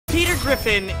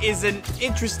Griffin is an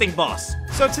interesting boss.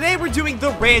 So today we're doing the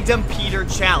Random Peter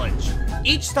Challenge.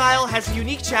 Each style has a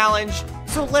unique challenge,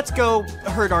 so let's go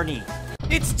hurt our knee.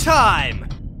 It's time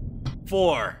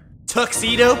for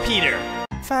Tuxedo Peter.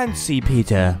 Fancy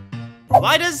Peter.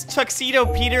 Why does Tuxedo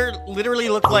Peter literally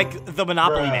look like the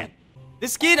Monopoly Man?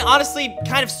 This skin, honestly,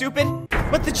 kind of stupid,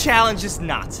 but the challenge is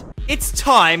not. It's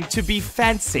time to be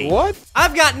fancy. What?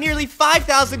 I've got nearly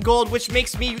 5,000 gold, which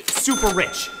makes me super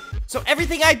rich. So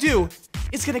everything I do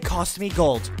is gonna cost me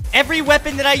gold. Every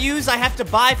weapon that I use, I have to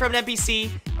buy from an NPC.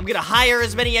 I'm gonna hire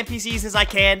as many NPCs as I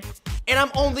can, and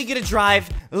I'm only gonna drive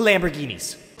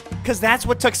Lamborghinis. Because that's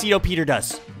what Tuxedo Peter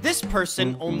does. This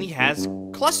person only has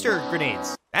cluster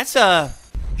grenades. That's,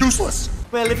 useless.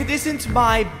 well, if it isn't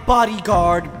my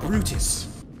bodyguard, Brutus.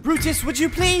 Brutus, would you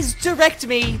please direct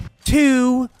me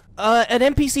to, an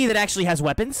NPC that actually has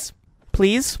weapons?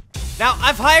 Please? Now,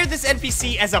 I've hired this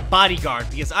NPC as a bodyguard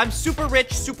because I'm super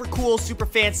rich, super cool, super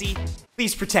fancy.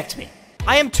 Please protect me.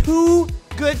 I am too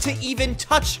good to even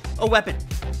touch a weapon.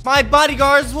 My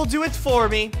bodyguards will do it for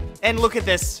me. And look at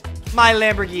this, my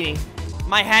Lamborghini.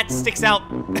 My hat sticks out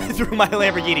through my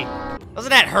Lamborghini.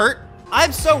 Doesn't that hurt?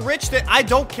 I'm so rich that I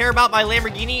don't care about my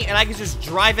Lamborghini and I can just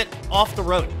drive it off the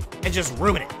road and just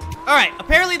ruin it. All right,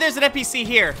 apparently there's an NPC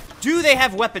here. Do they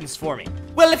have weapons for me?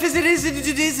 Well, if it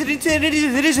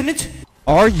isn't.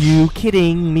 Are you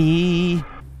kidding me?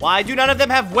 Why do none of them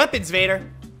have weapons, Vader?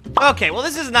 Okay, well,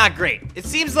 this is not great. It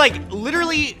seems like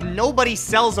literally nobody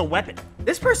sells a weapon.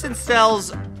 This person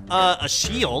sells a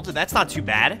shield. That's not too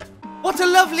bad. What a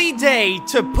lovely day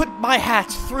to put my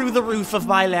hat through the roof of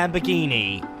my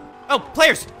Lamborghini. Oh,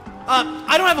 players,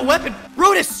 I don't have a weapon.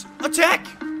 Brutus, attack!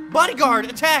 Bodyguard,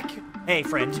 attack! Hey,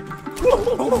 friend.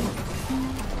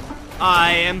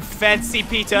 I am Fancy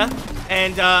Peter,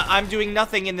 and I'm doing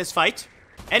nothing in this fight.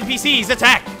 NPCs,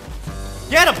 attack!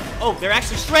 Get them! Oh, they're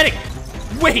actually shredding.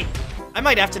 Wait, I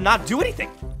might have to not do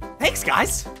anything. Thanks,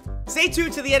 guys. Stay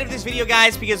tuned to the end of this video,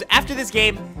 guys, because after this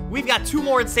game, we've got 2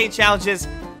 more insane challenges.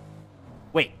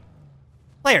 Wait,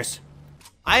 players,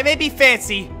 I may be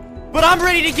fancy, but I'm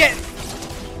ready to get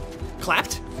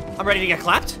clapped. I'm ready to get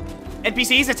clapped.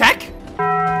 NPCs, attack!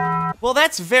 Well,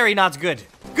 that's very not good.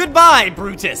 Goodbye,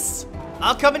 Brutus.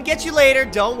 I'll come and get you later,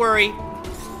 don't worry.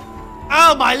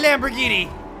 Oh, my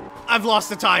Lamborghini. I've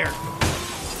lost a tire.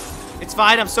 It's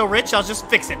fine, I'm so rich, I'll just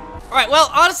fix it. All right,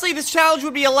 well, honestly, this challenge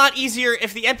would be a lot easier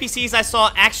if the NPCs I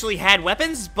saw actually had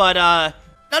weapons, but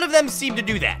none of them seem to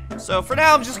do that. So for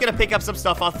now, I'm just gonna pick up some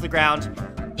stuff off the ground,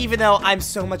 even though I'm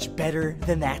so much better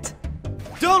than that.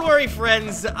 Don't worry,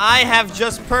 friends, I have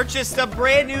just purchased a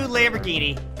brand new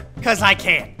Lamborghini, because I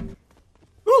can.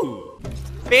 Ooh,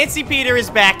 Fancy Peter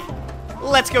is back.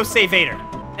 Let's go save Vader.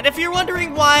 And if you're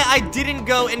wondering why I didn't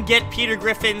go and get Peter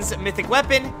Griffin's mythic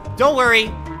weapon, don't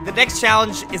worry. The next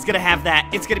challenge is gonna have that.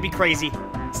 It's gonna be crazy.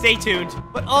 Stay tuned.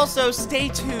 But also, stay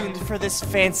tuned for this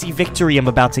fancy victory I'm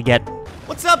about to get.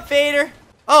 What's up, Vader?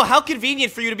 Oh, how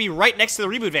convenient for you to be right next to the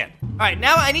reboot van. All right,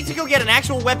 now I need to go get an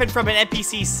actual weapon from an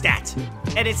NPC stat.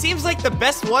 And it seems like the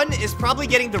best one is probably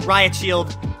getting the riot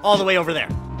shield all the way over there.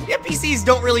 The NPCs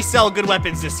don't really sell good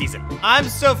weapons this season. I'm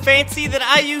so fancy that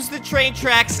I use the train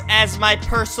tracks as my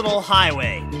personal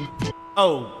highway.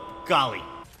 Oh, golly.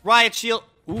 Riot shield.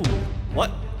 Ooh,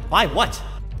 what? Why, what?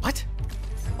 What?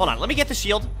 Hold on, let me get the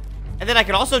shield. And then I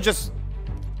can also just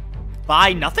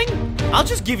buy nothing? I'll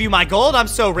just give you my gold. I'm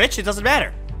so rich, it doesn't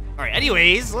matter. All right,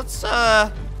 anyways, let's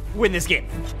win this game.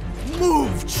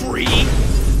 Move, tree.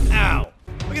 Ow.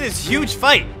 Look at this huge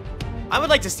fight. I would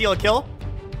like to steal a kill.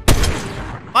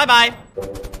 Bye-bye.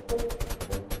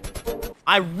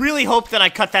 I really hope that I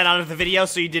cut that out of the video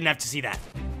so you didn't have to see that.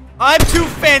 I'm too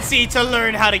fancy to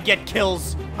learn how to get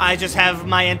kills. I just have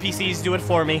my NPCs do it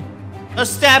for me.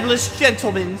 Established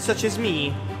gentlemen such as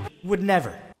me would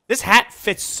never. This hat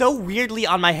fits so weirdly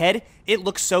on my head, it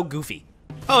looks so goofy.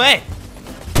 Oh, hey.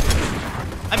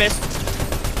 I missed.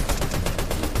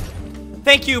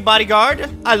 Thank you, bodyguard.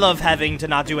 I love having to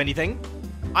not do anything.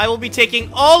 I will be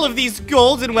taking all of these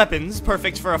golden weapons,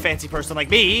 perfect for a fancy person like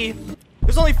me.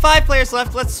 There's only 5 players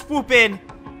left. Let's swoop in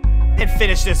and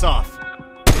finish this off.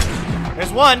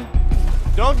 There's one.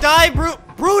 Don't die,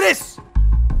 Brutus!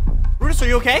 Brutus, are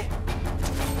you okay?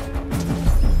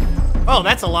 Oh,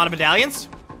 that's a lot of medallions.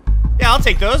 Yeah, I'll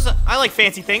take those. I like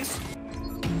fancy things.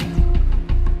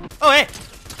 Oh, hey.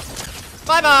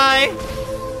 Bye-bye.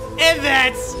 And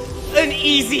that's an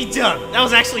easy dub. That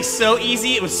was actually so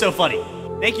easy. It was so funny.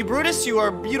 Thank you, Brutus. You are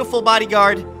a beautiful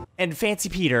bodyguard. And Fancy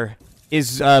Peter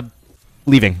is,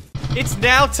 leaving. It's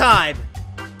now time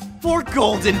for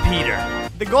Golden Peter.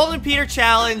 The Golden Peter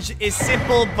challenge is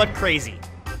simple but crazy.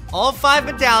 All 5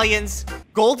 medallions,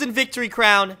 golden victory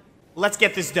crown, Let's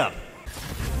get this dub.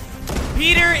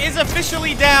 Peter is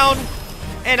officially down,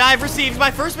 and I've received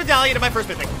my first medallion and my first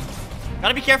mythic.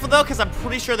 Gotta be careful, though, because I'm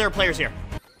pretty sure there are players here.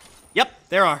 Yep,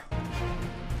 there are.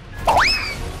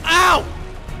 Ow!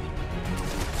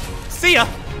 See ya!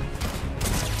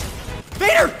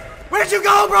 Vader! Where'd you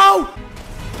go, bro?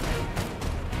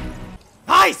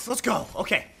 Nice! Let's go.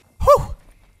 Okay. Whew!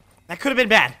 That could have been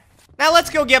bad. Now let's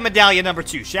go get medallion number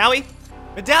 2, shall we?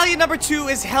 Medallion number 2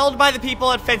 is held by the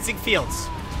people at Fencing Fields.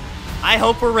 I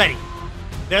hope we're ready.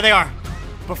 There they are.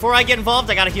 Before I get involved,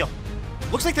 I gotta heal.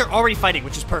 Looks like they're already fighting,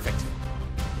 which is perfect.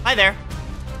 Hi there.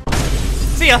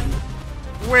 See ya.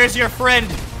 Where's your friend?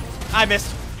 I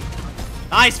missed.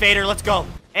 Nice, Vader. Let's go.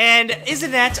 And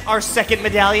isn't that our second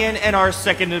medallion and our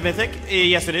second mythic?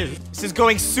 Yes, it is. This is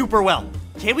going super well.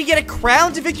 Can we get a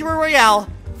crown to Victory Royale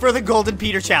for the Golden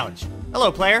Peter Challenge?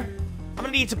 Hello, player. I'm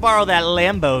gonna need to borrow that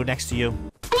Lambo next to you.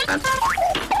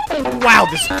 Wow,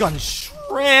 this gun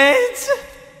shreds.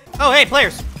 Oh, hey,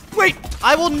 players. Wait,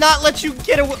 I will not let you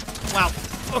get away. Wow.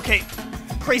 Okay.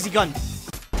 Crazy gun.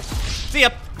 See ya.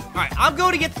 All right, I'm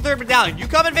going to get the third medallion. You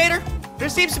coming, Vader? There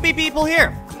seems to be people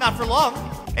here. Not for long.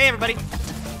 Hey, everybody.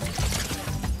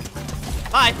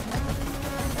 Bye.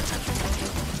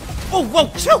 Oh, whoa,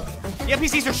 chill. The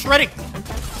NPCs are shredding.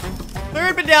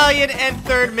 Third medallion and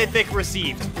third mythic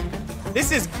received.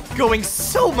 This is going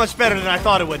so much better than I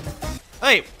thought it would.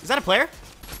 Hey, is that a player?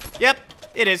 Yep,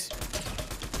 it is.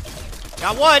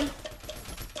 Got one.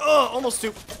 Oh, almost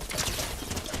two.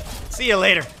 See you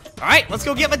later. All right, let's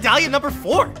go get medallion number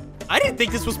 4. I didn't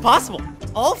think this was possible.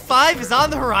 All 5 is on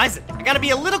the horizon. I gotta be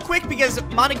a little quick because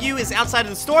Montague is outside of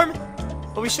the storm,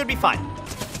 but we should be fine.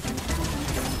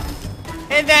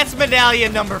 And that's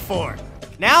medallion number 4.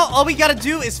 Now, all we gotta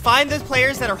do is find the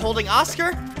players that are holding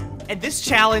Oscar, and this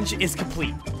challenge is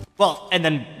complete. Well, and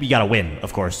then we gotta win,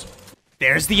 of course.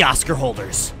 There's the Oscar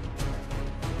holders.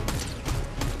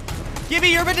 Give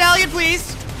me your medallion,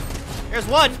 please. There's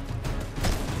one.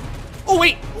 Oh,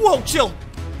 wait. Whoa, chill.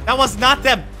 That was not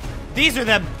them. These are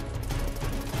them.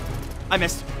 I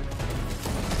missed.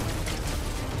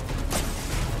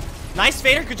 Nice,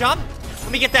 Vader. Good job.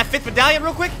 Let me get that 5th medallion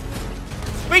real quick.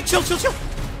 Wait, chill, chill, chill.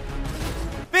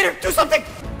 Vader, do something.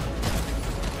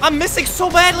 I'm missing so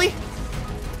badly.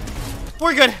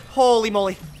 We're good. Holy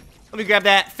moly. Let me grab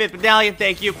that 5th medallion.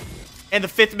 Thank you. And the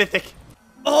 5th mythic.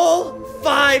 All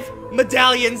 5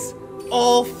 medallions.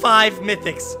 All 5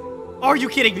 mythics. Are you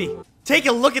kidding me? Take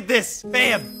a look at this.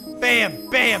 Bam. Bam.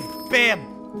 Bam.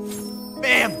 Bam.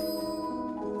 Bam.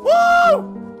 Woo!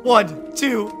 1,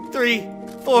 2, 3,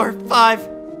 4, 5.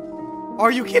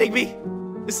 Are you kidding me?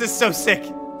 This is so sick.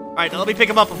 All right, now let me pick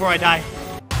him up before I die.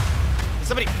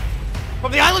 Somebody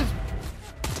from the island.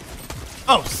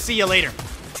 Oh, see you later.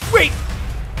 Wait.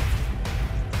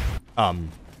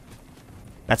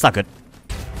 That's not good.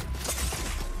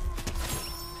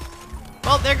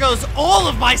 Well, there goes all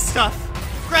of my stuff.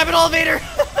 Grab it all, Vader.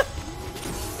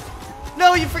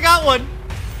 No, you forgot one.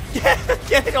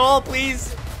 Get it all,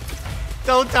 please.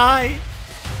 Don't die.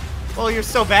 Oh, you're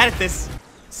so bad at this.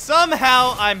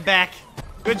 Somehow, I'm back.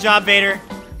 Good job, Vader.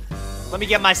 Let me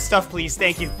get my stuff, please.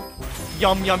 Thank you.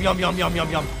 Yum, yum, yum, yum, yum,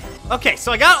 yum, yum. Okay,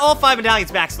 so I got all 5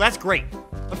 medallions back, so that's great.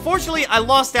 Unfortunately, I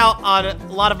lost out on a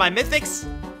lot of my mythics,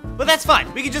 but that's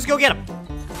fine. We can just go get them.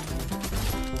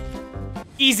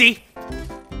 Easy.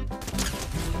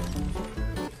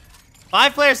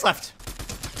 5 players left.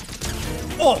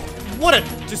 Oh, what a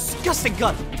disgusting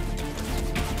gun.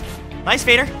 Nice,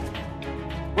 Vader.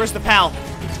 Where's the pal?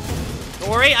 Don't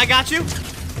worry, I got you.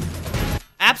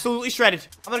 Absolutely shredded.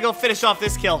 I'm gonna go finish off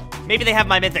this kill. Maybe they have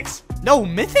my mythics. No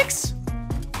mythics?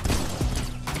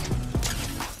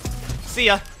 See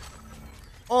ya.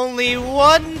 Only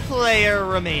 1 player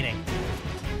remaining.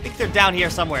 I think they're down here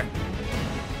somewhere.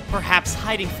 Perhaps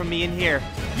hiding from me in here.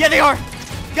 Yeah, they are.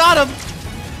 Got him.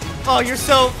 Oh, you're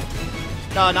so...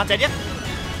 No, not dead yet.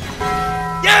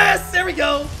 Yes, there we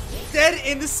go. Dead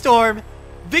in the storm.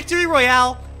 Victory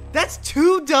Royale. That's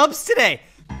 2 dubs today.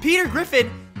 Peter Griffin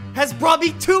has brought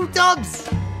me 2 dubs.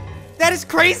 That is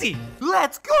crazy.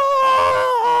 Let's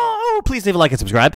go. Please leave a like and subscribe.